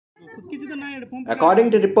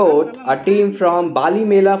According to report, a team from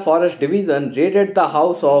Balimela Forest Division raided the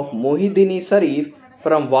house of Mohidhin Sharif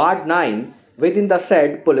from Ward 9 within the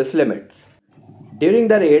said police limits. During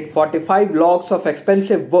the raid, 45 logs of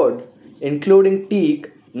expensive wood, including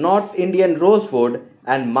teak, North Indian rosewood,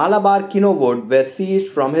 and Malabar kino wood, were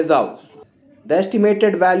seized from his house. The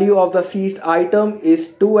estimated value of the seized item is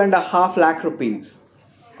 2.5 lakh rupees.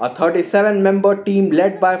 A 37-member team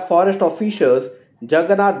led by forest officers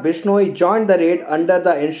Jagannath Bishnoi joined the raid under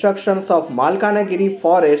the instructions of Malkangiri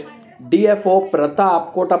Forest DFO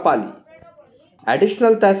Pratap Kotapalli.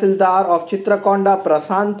 Additional Tahsildar of Chitrakonda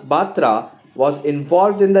Prasant Batra was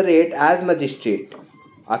involved in the raid as magistrate.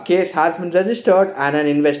 A case has been registered and an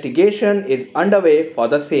investigation is underway for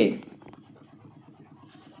the same.